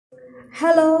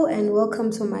Hello and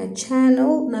welcome to my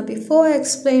channel. Now before I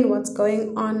explain what's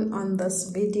going on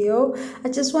this video, I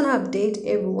just want to update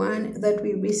everyone that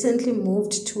we recently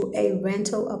moved to a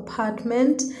rental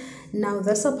apartment. Now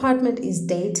this apartment is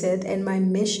dated and my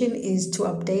mission is to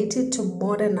update it, to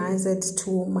modernize it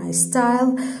to my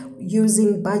style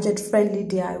using budget-friendly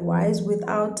DIYs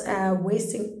without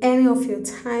wasting any of your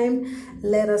time.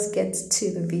 Let us get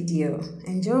to the video.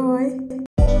 Enjoy.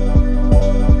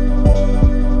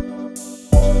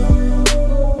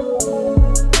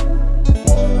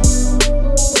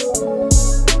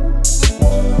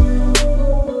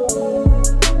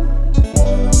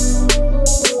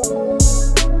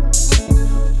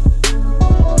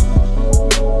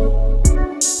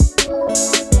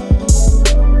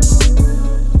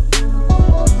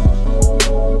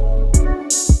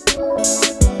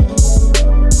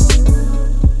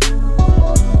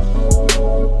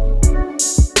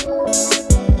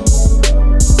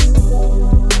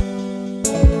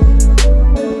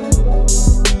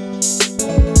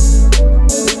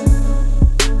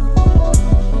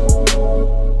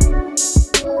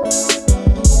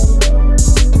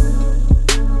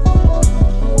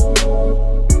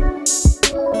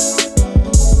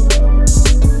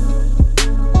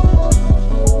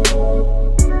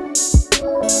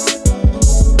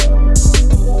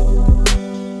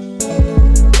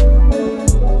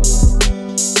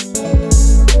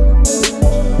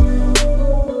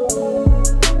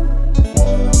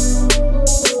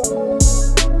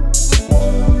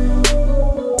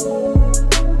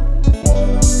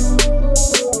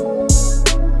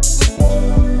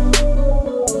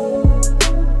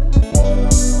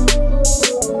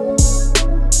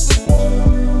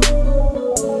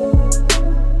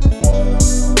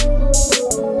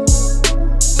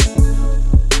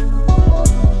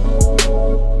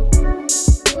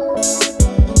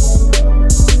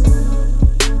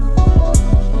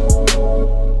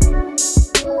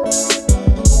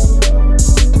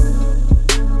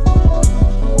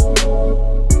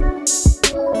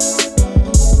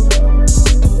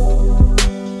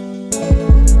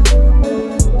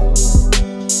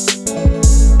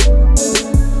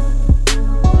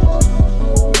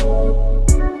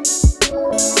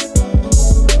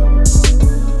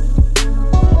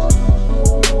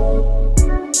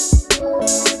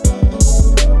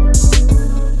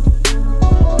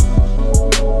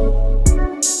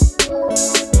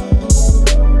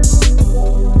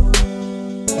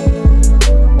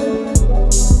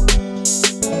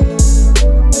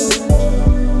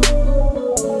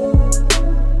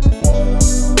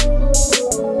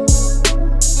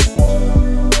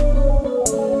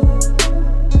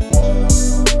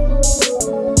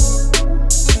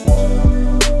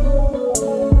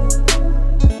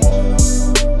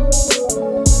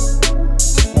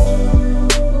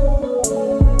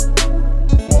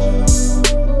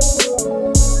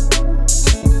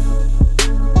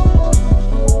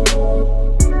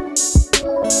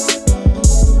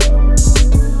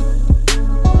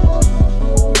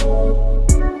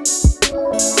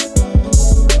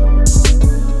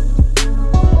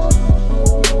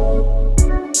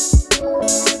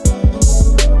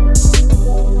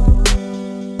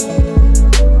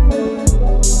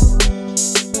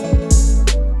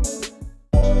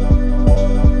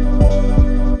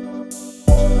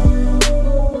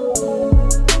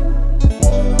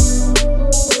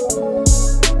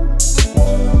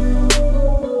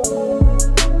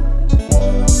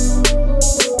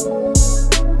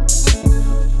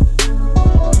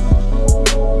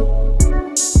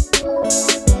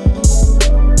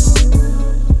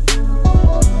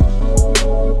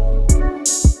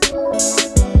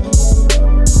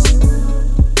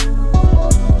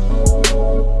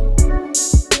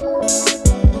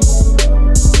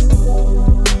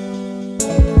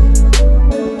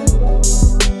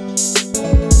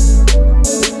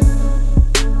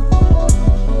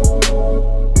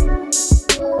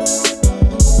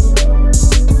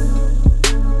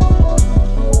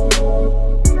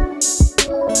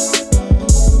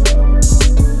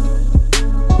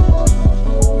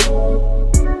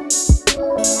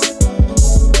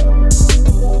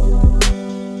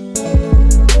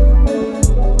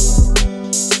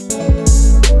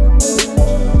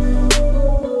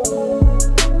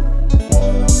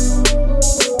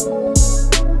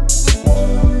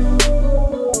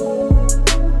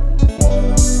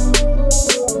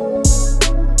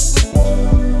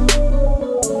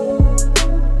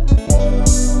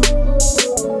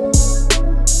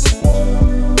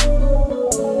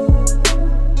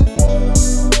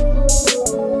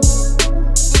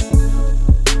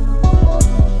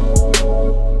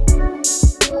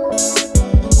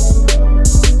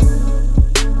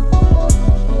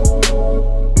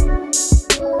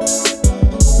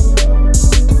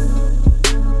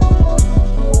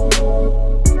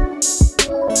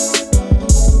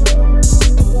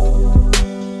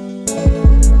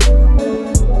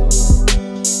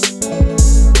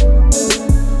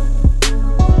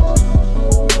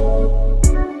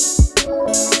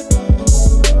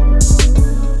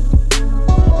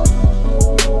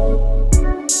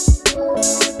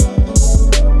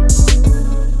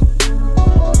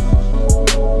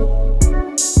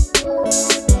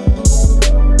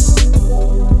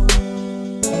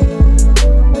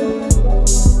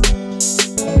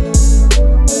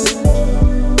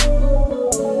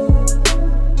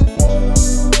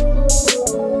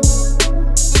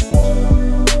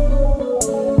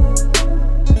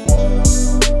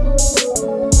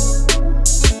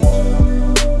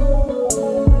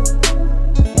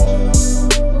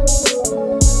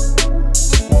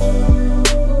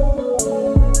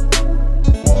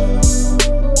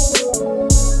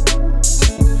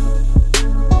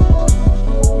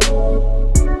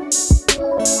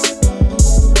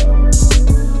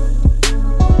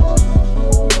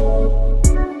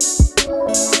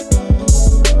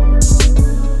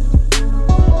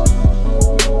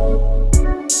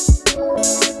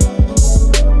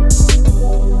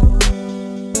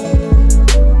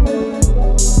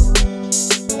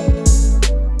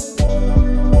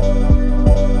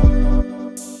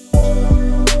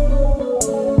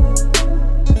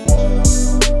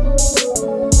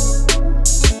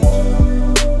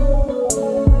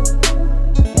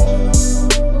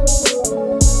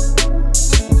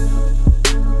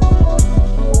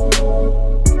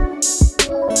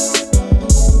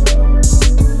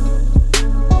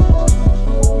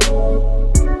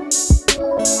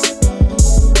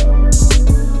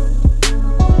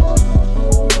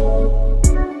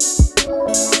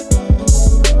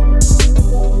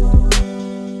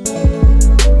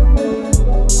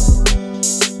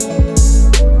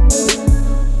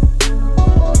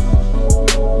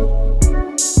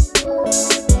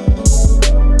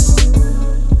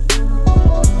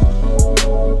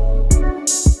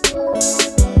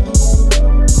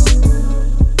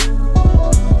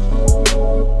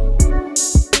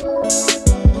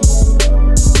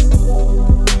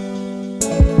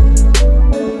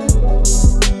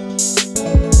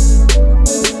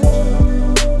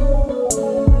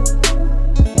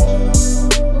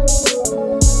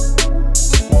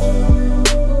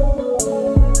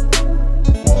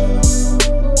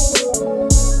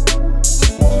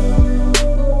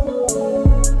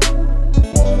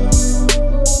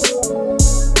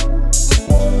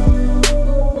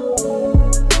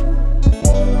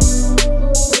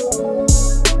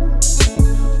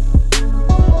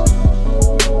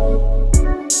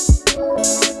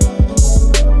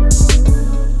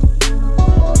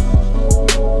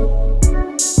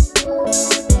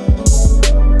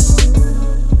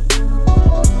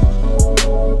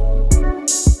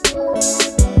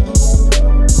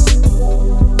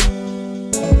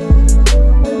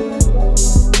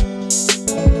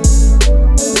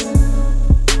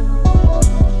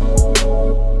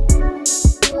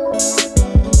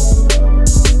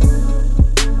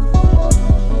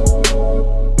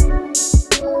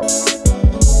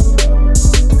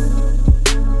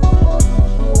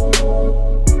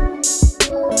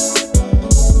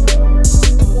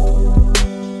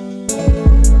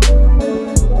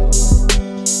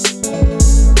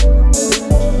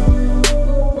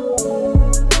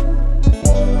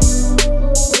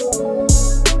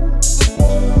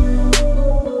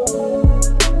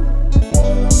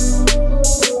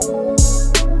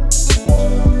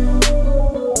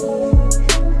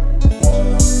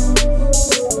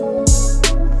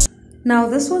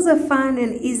 this was a fun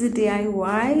and easy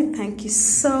DIY. Thank you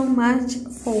so much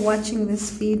for watching this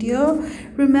video.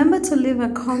 Remember to leave a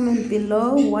comment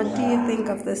below. What do you think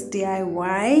of this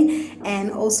DIY?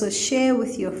 And also share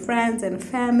with your friends and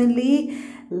family.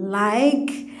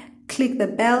 Click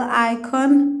the bell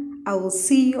icon. I will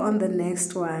see you on the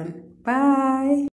next one. Bye.